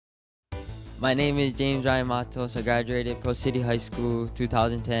My name is James Ryan Matos. I graduated Pro City High School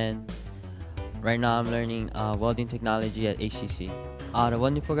 2010. Right now I'm learning welding technology at HCC. The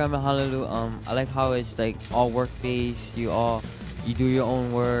welding program at Honolulu, I like how it's like all work-based. You do your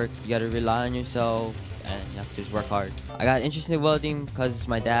own work. You gotta rely on yourself, and you have to just work hard. I got interested in welding because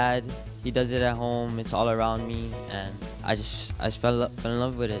my dad, he does it at home. It's all around me, and I just fell in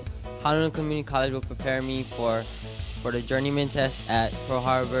love with it. Honolulu Community College will prepare me for the journeyman test at Pearl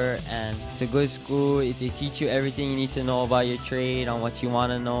Harbor, and it's a good school. They teach you everything you need to know about your trade, on what you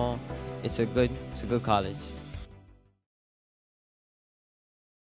want to know. It's a good college.